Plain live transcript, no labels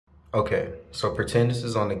Okay, so pretend this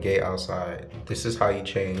is on the gate outside. This is how you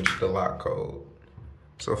change the lock code.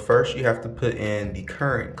 So first you have to put in the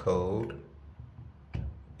current code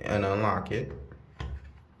and unlock it.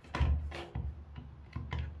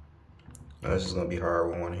 This is gonna be hard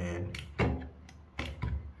with one hand.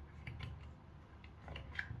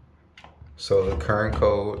 So the current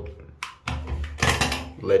code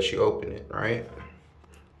lets you open it, right?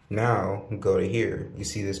 Now go to here. You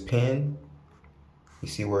see this pin? You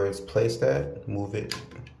see where it's placed at? Move it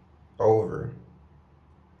over.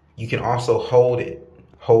 You can also hold it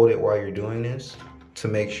while you're doing this to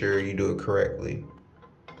make sure you do it correctly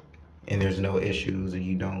and there's no issues and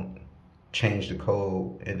you don't change the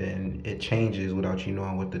code and then it changes without you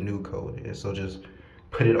knowing what the new code is. So just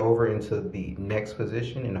put it over into the next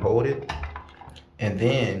position and hold it, and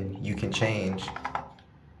then you can change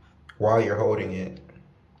while you're holding it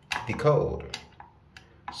the code.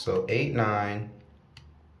 So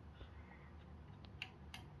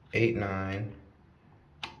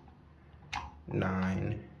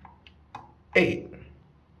 8998.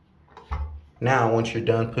 Now, once you're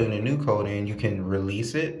done putting a new code in, you can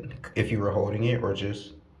release it if you were holding it, or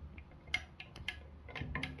just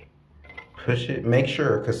push it. Make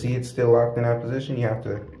sure, because see, it's still locked in that position. You have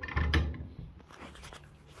to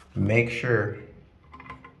make sure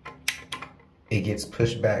it gets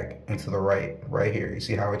pushed back into the right here. You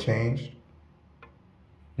see how it changed?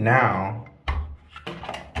 Now,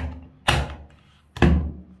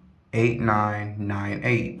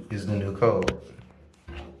 8998 is the new code.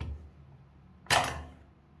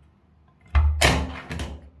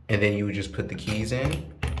 And then you would just put the keys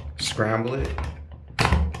in, scramble it,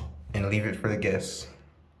 and leave it for the guests.